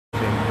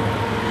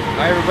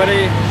Hi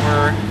everybody,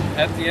 we're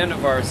at the end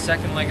of our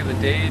second leg of the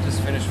day.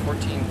 Just finished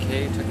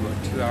 14K, took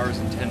about 2 hours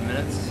and 10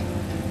 minutes.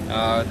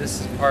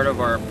 This is part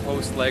of our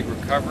post-leg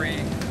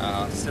recovery.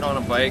 Sit on a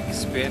bike,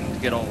 spin to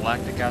get all the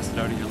lactic acid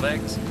out of your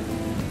legs.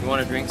 You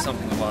want to drink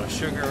something with a lot of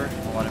sugar,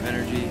 a lot of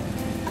energy.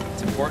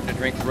 It's important to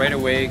drink right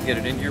away, get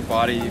it into your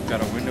body. You've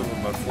got a window of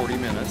about 40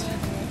 minutes.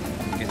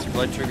 Get your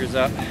blood sugars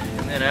up,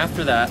 and then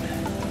after that,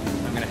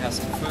 I'm going to have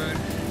some food,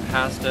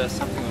 pasta,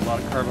 something with a lot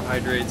of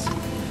carbohydrates,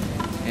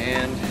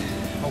 and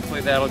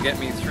hopefully that'll get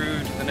me through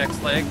to the next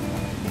leg.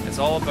 It's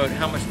all about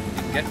how much you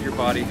can get in your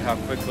body, how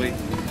quickly.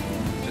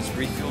 Just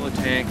refuel the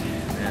tank,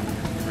 and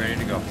you're ready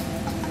to go.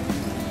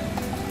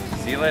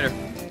 See you later.